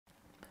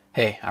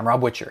Hey, I'm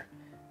Rob Witcher,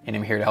 and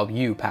I'm here to help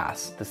you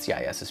pass the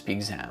CISSP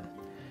exam.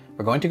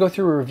 We're going to go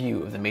through a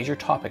review of the major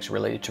topics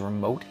related to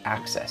remote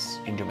access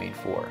in Domain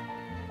 4,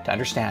 to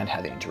understand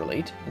how they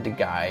interrelate and to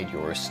guide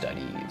your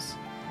studies.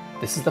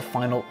 This is the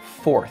final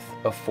fourth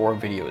of 4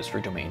 videos for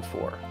Domain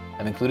 4.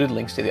 I've included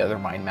links to the other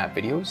MindMap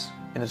videos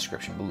in the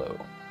description below.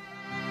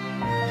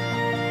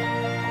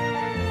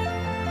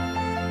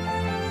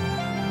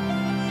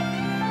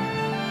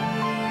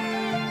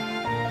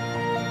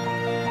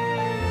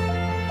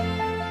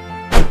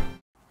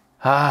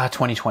 Ah,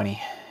 2020.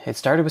 It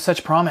started with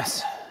such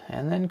promise,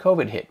 and then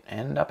COVID hit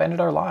and upended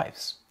our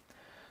lives.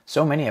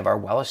 So many of our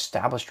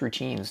well-established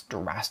routines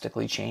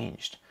drastically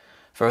changed.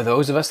 For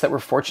those of us that were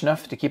fortunate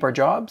enough to keep our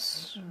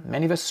jobs,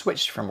 many of us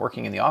switched from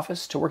working in the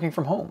office to working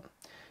from home.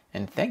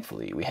 And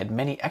thankfully, we had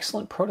many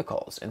excellent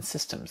protocols and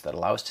systems that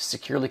allow us to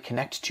securely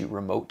connect to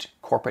remote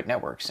corporate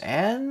networks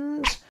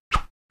and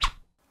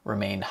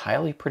remain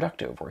highly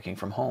productive working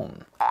from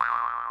home.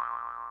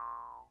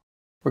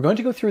 We're going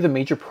to go through the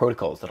major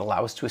protocols that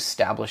allow us to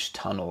establish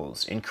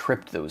tunnels,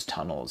 encrypt those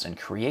tunnels, and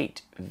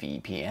create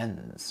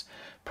VPNs,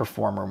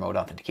 perform remote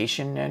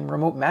authentication, and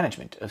remote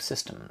management of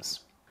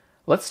systems.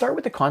 Let's start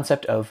with the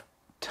concept of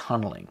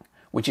tunneling,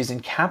 which is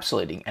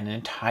encapsulating an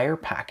entire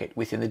packet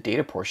within the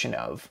data portion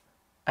of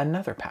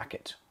another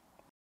packet.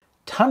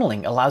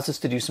 Tunneling allows us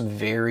to do some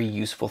very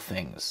useful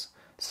things,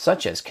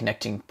 such as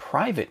connecting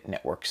private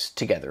networks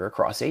together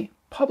across a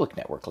public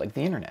network like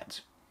the internet.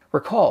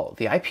 Recall,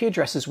 the IP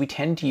addresses we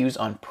tend to use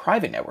on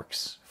private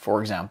networks,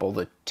 for example,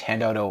 the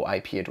 10.0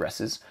 IP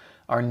addresses,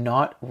 are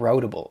not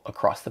routable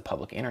across the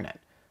public internet.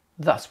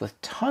 Thus,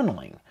 with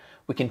tunneling,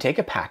 we can take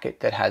a packet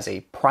that has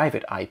a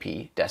private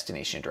IP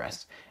destination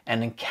address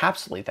and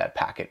encapsulate that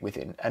packet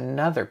within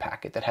another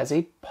packet that has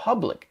a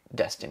public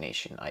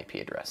destination IP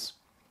address.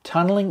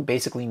 Tunneling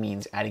basically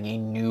means adding a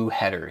new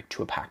header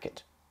to a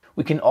packet.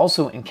 We can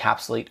also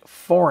encapsulate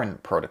foreign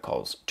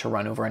protocols to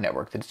run over a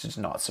network that does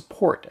not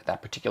support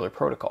that particular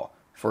protocol.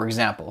 For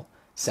example,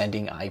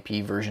 sending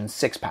IP version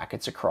 6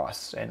 packets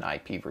across an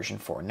IP version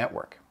 4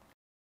 network.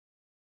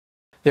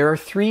 There are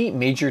 3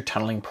 major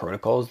tunneling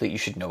protocols that you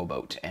should know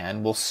about,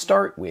 and we'll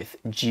start with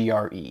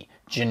GRE,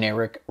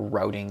 Generic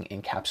Routing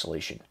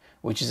Encapsulation,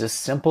 which is a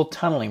simple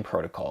tunneling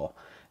protocol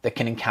that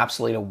can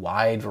encapsulate a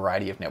wide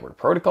variety of network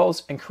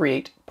protocols and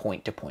create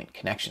point-to-point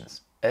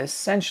connections,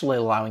 essentially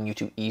allowing you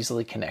to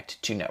easily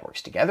connect 2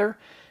 networks together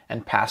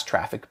and pass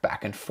traffic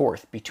back and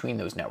forth between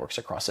those networks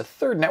across a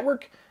third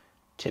network,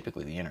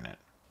 typically the internet.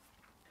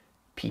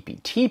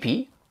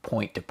 PPTP,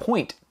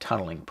 point-to-point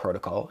tunneling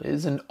protocol,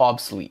 is an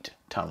obsolete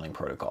tunneling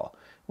protocol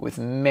with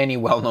many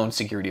well-known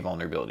security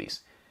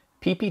vulnerabilities.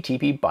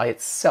 PPTP by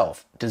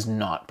itself does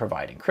not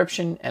provide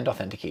encryption and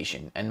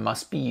authentication and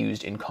must be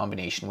used in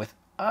combination with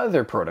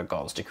other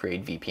protocols to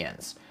create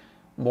VPNs.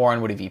 More on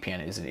what a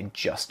VPN is in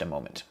just a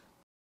moment.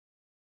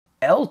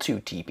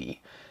 L2TP,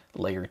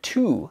 Layer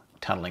 2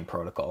 tunneling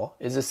protocol,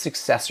 is a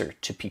successor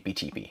to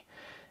PPTP,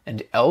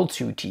 and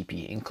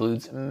L2TP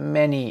includes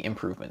many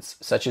improvements,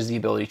 such as the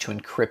ability to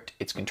encrypt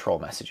its control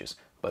messages.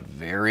 But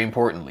very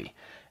importantly,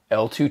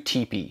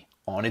 L2TP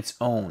on its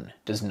own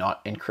does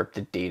not encrypt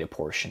the data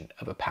portion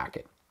of a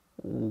packet.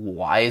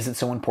 Why is it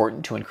so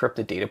important to encrypt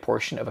the data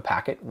portion of a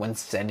packet when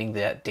sending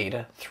that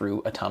data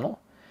through a tunnel?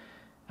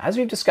 As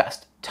we've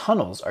discussed,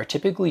 tunnels are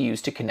typically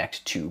used to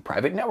connect 2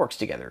 private networks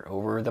together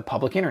over the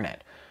public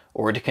internet,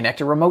 or to connect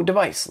a remote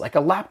device like a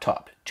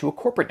laptop to a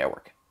corporate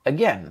network,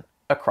 again,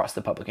 across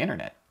the public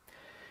internet.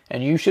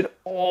 And you should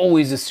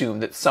always assume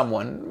that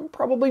someone,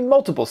 probably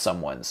multiple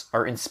someones,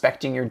 are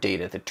inspecting your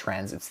data that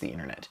transits the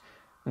internet.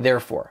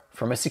 Therefore,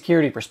 from a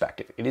security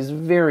perspective, it is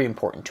very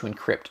important to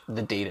encrypt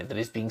the data that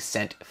is being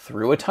sent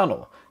through a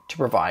tunnel to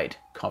provide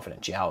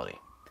confidentiality.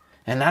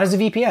 And that is a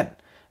VPN.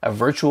 A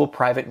virtual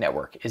private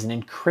network is an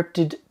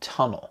encrypted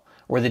tunnel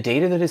where the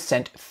data that is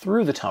sent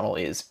through the tunnel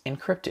is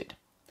encrypted.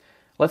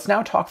 Let's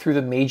now talk through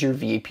the major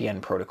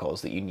VPN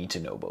protocols that you need to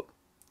know about.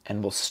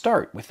 And we'll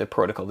start with the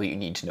protocol that you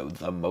need to know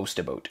the most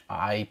about,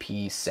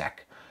 IPSec.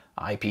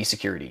 IP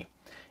security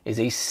is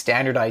a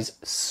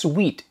standardized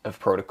suite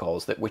of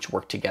protocols which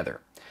work together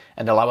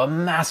and allow a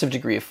massive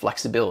degree of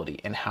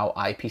flexibility in how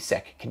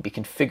IPSec can be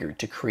configured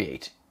to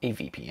create a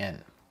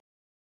VPN.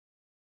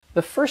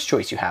 The first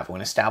choice you have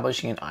when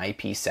establishing an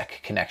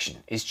IPSec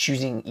connection is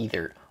choosing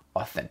either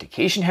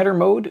Authentication Header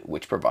mode,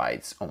 which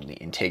provides only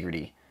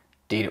integrity,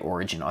 data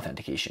origin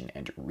authentication,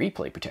 and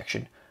replay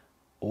protection,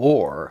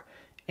 or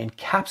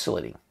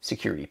Encapsulating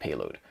Security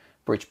Payload,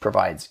 which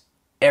provides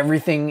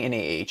everything in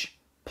AH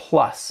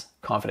plus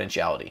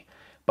confidentiality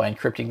by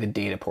encrypting the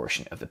data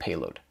portion of the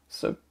payload.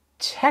 So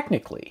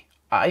technically,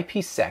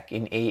 IPSec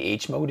in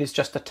AH mode is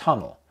just a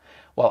tunnel,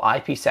 while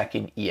IPSec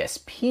in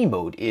ESP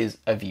mode is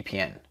a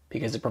VPN,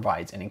 because it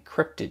provides an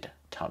encrypted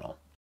tunnel.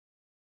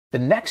 The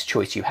next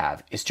choice you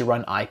have is to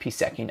run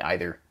IPSec in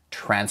either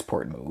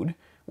transport mode,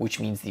 which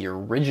means the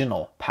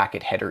original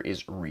packet header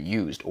is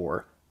reused,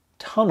 or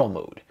tunnel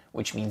mode,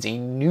 which means a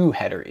new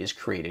header is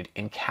created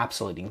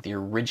encapsulating the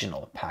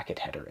original packet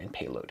header and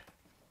payload.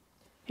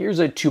 Here's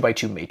a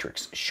 2x2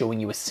 matrix showing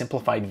you a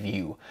simplified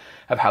view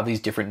of how these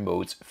different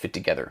modes fit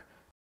together.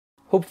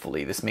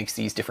 Hopefully this makes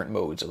these different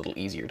modes a little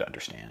easier to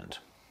understand.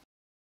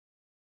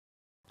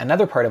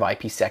 Another part of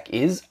IPSec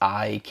is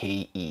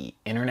IKE,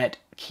 Internet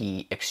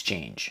Key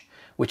Exchange,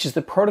 which is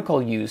the protocol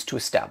used to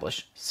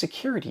establish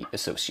security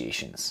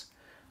associations.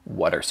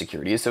 What are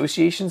security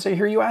associations, I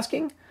hear you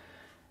asking?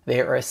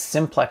 They are a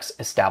simplex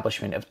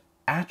establishment of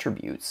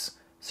attributes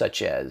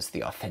such as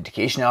the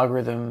authentication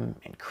algorithm,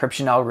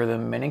 encryption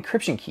algorithm, and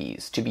encryption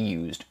keys to be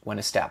used when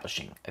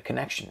establishing a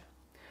connection.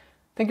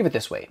 Think of it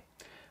this way.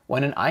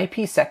 When an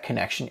IPSec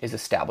connection is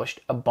established,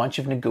 a bunch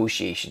of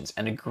negotiations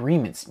and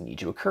agreements need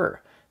to occur.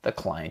 The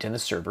client and the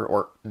server,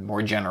 or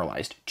more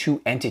generalized,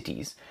 two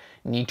entities,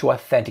 need to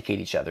authenticate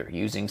each other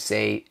using,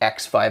 say,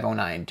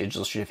 X509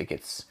 digital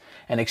certificates,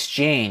 and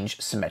exchange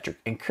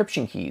symmetric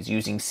encryption keys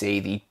using, say,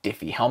 the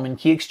Diffie-Hellman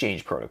key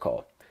exchange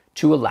protocol.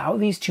 To allow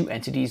these two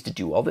entities to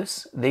do all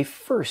this, they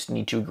first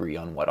need to agree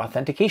on what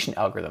authentication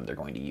algorithm they're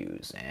going to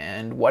use,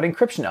 and what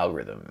encryption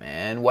algorithm,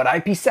 and what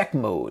IPSec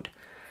mode.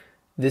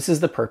 This is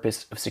the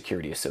purpose of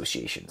security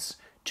associations,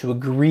 to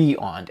agree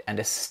on and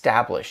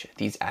establish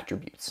these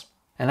attributes.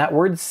 And that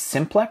word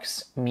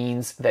simplex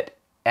means that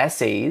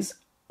SAs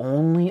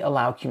only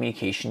allow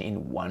communication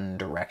in one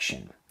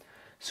direction.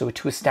 So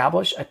to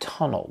establish a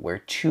tunnel where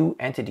two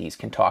entities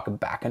can talk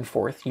back and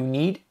forth, you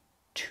need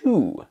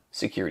two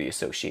security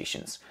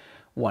associations,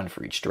 one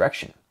for each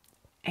direction.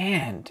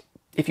 And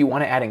if you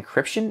want to add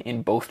encryption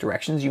in both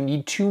directions, you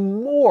need two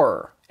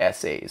more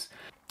SAs.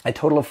 A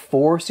total of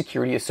 4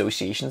 security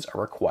associations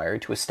are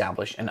required to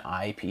establish an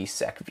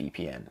IPSec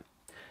VPN.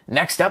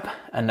 Next up,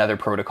 another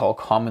protocol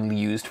commonly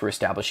used for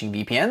establishing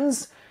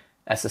VPNs,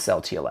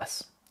 SSL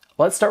TLS.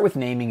 Let's start with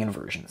naming and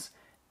versions.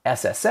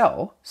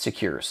 SSL,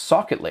 Secure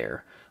Socket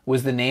Layer,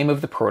 was the name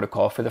of the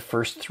protocol for the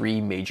first 3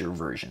 major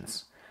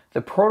versions.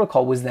 The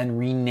protocol was then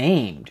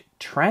renamed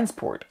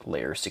Transport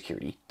Layer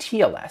Security,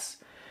 TLS,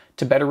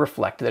 to better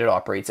reflect that it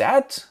operates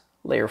at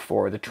Layer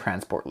 4, the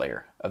transport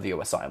layer of the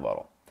OSI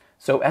model.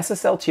 So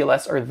SSL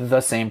TLS are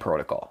the same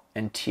protocol,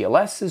 and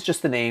TLS is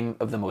just the name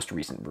of the most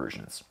recent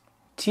versions.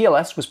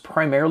 TLS was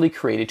primarily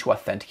created to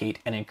authenticate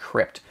and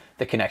encrypt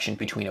the connection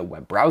between a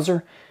web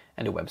browser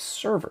and a web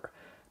server,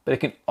 but it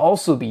can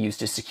also be used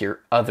to secure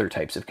other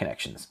types of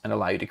connections and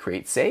allow you to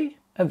create, say,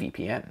 a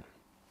VPN.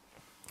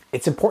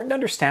 It's important to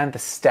understand the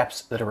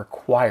steps that are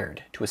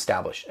required to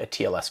establish a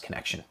TLS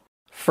connection.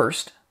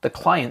 First, the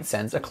client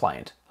sends a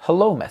client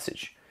hello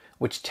message,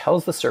 which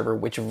tells the server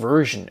which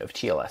version of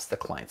TLS the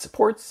client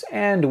supports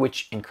and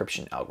which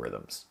encryption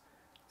algorithms.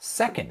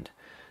 Second,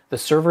 the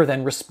server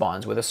then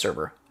responds with a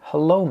server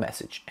hello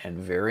message, and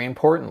very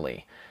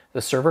importantly,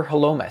 the server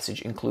hello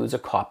message includes a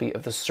copy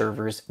of the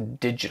server's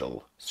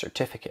digital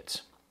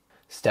certificate.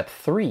 Step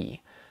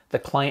 3, the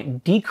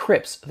client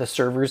decrypts the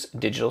server's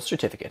digital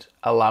certificate,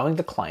 allowing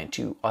the client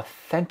to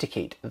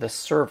authenticate the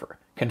server,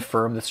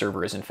 confirm the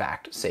server is in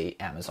fact, say,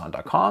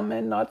 Amazon.com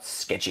and not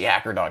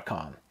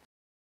sketchyhacker.com.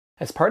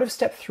 As part of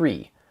step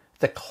 3,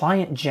 the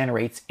client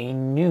generates a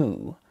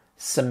new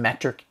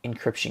symmetric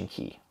encryption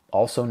key,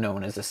 also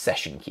known as a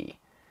session key,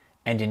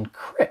 and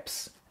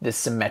encrypts this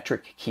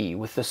symmetric key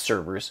with the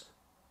server's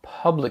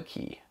public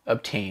key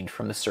obtained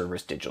from the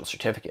server's digital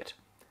certificate.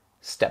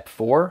 Step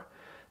 4,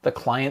 the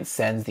client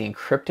sends the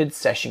encrypted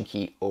session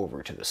key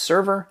over to the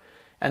server,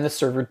 and the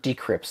server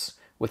decrypts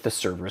with the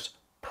server's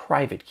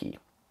private key.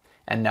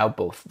 And now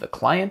both the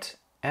client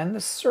and the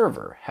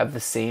server have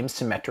the same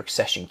symmetric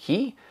session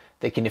key.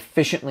 They can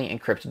efficiently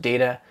encrypt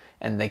data,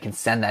 and they can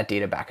send that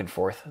data back and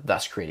forth,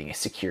 thus creating a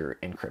secure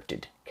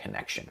encrypted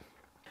connection.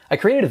 I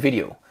created a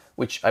video,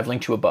 which I've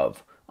linked to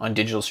above, on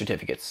digital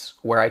certificates,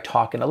 where I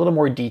talk in a little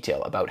more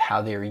detail about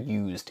how they are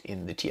used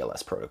in the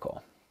TLS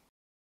protocol.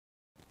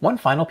 One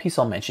final piece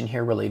I'll mention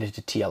here related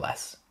to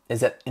TLS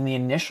is that in the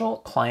initial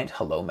client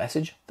hello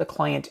message, the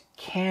client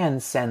can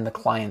send the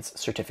client's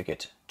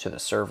certificate to the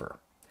server,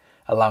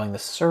 allowing the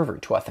server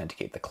to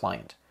authenticate the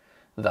client,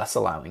 thus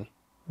allowing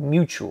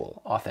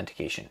mutual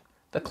authentication.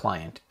 The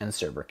client and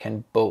server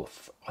can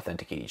both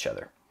authenticate each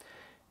other.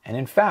 And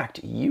in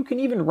fact, you can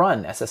even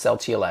run SSL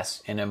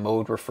TLS in a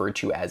mode referred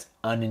to as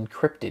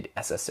unencrypted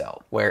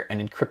SSL, where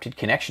an encrypted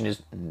connection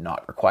is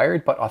not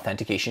required, but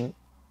authentication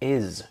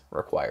is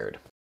required.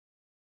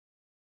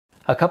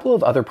 A couple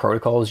of other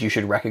protocols you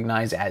should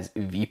recognize as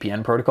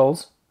VPN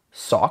protocols: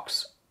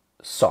 SOCKS,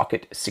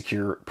 Socket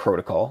Secure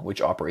Protocol,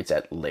 which operates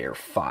at layer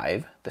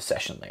 5, the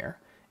session layer,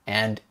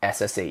 and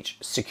SSH,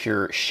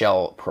 Secure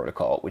Shell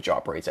Protocol, which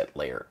operates at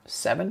layer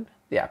 7,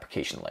 the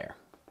application layer.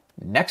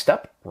 Next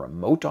up,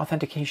 remote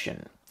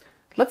authentication.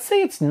 Let's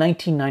say it's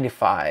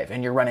 1995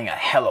 and you're running a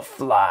hella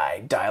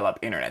fly dial-up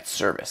internet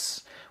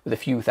service with a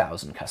few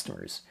thousand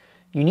customers.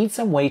 You need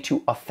some way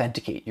to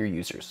authenticate your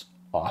users,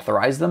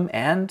 authorize them,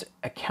 and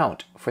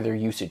account for their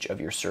usage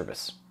of your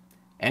service.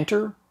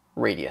 Enter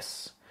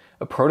Radius,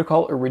 a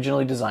protocol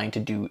originally designed to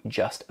do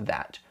just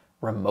that.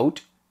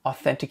 Remote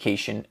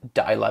authentication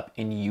dial-up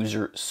in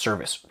user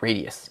service.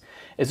 Radius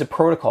is a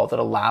protocol that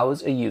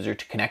allows a user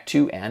to connect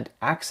to and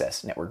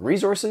access network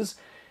resources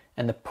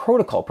and the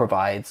protocol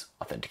provides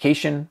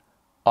authentication,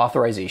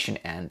 authorization,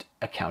 and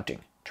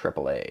accounting,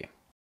 AAA.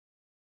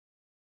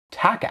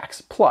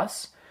 TACACS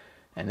Plus,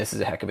 and this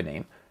is a heck of a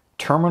name,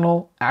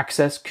 Terminal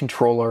Access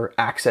Controller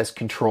Access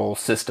Control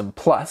System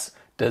Plus,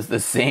 does the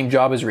same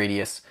job as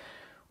Radius,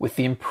 with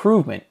the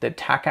improvement that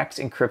TACACS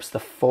encrypts the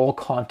full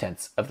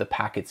contents of the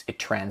packets it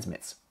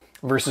transmits,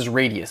 versus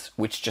Radius,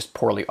 which just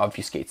poorly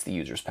obfuscates the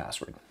user's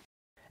password.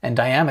 And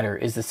Diameter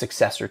is the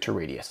successor to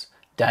Radius.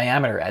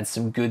 Diameter adds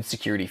some good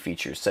security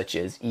features such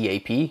as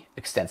EAP,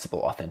 Extensible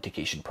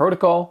Authentication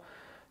Protocol,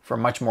 for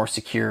much more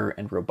secure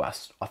and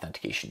robust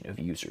authentication of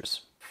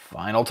users.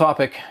 Final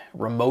topic,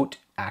 remote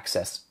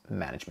access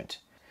management.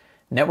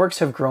 Networks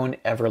have grown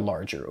ever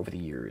larger over the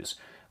years,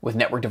 with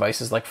network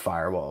devices like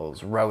firewalls,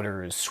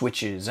 routers,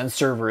 switches, and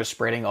servers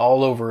spreading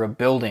all over a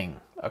building,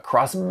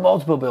 across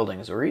multiple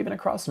buildings, or even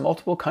across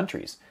multiple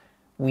countries.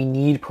 We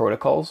need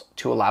protocols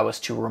to allow us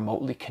to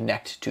remotely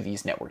connect to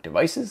these network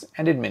devices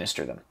and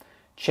administer them,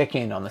 check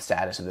in on the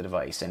status of the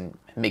device, and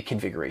make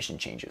configuration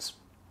changes.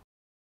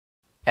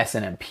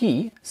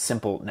 SNMP,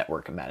 Simple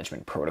Network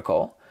Management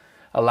Protocol,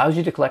 allows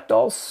you to collect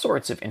all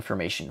sorts of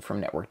information from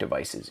network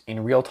devices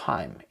in real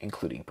time,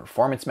 including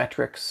performance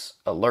metrics,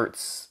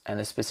 alerts, and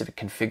the specific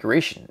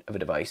configuration of a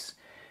device.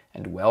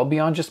 And well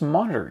beyond just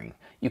monitoring,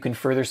 you can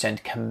further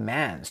send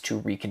commands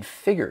to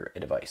reconfigure a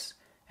device.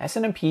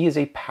 SNMP is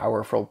a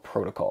powerful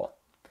protocol.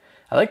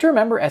 I like to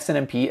remember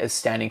SNMP as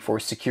standing for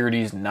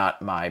Security's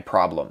Not My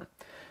Problem,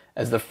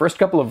 as the first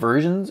couple of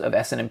versions of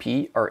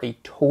SNMP are a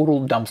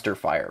total dumpster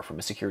fire from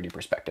a security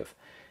perspective.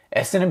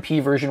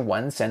 SNMP version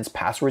 1 sends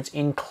passwords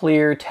in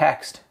clear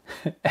text.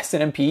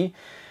 SNMP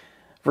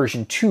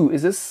version 2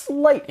 is a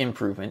slight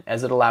improvement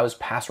as it allows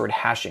password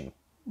hashing,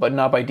 but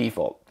not by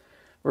default.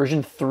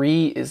 Version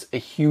 3 is a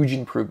huge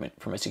improvement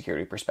from a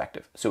security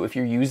perspective. So if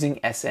you're using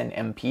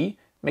SNMP,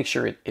 make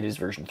sure it is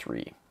version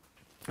 3.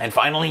 And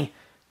finally,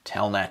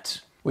 Telnet,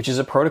 which is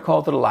a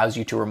protocol that allows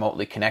you to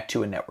remotely connect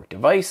to a network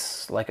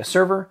device, like a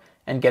server,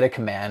 and get a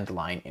command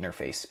line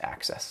interface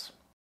access.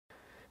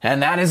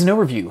 And that is an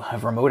overview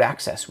of remote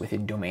access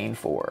within Domain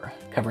 4,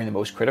 covering the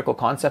most critical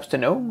concepts to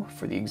know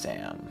for the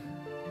exam.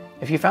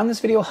 If you found this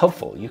video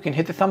helpful, you can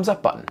hit the thumbs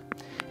up button.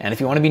 And if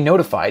you want to be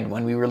notified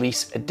when we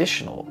release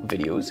additional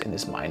videos in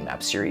this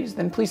MindMap series,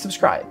 then please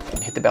subscribe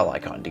and hit the bell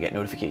icon to get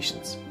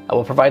notifications. I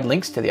will provide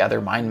links to the other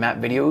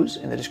MindMap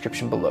videos in the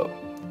description below.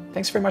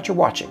 Thanks very much for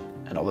watching,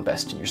 and all the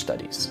best in your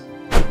studies.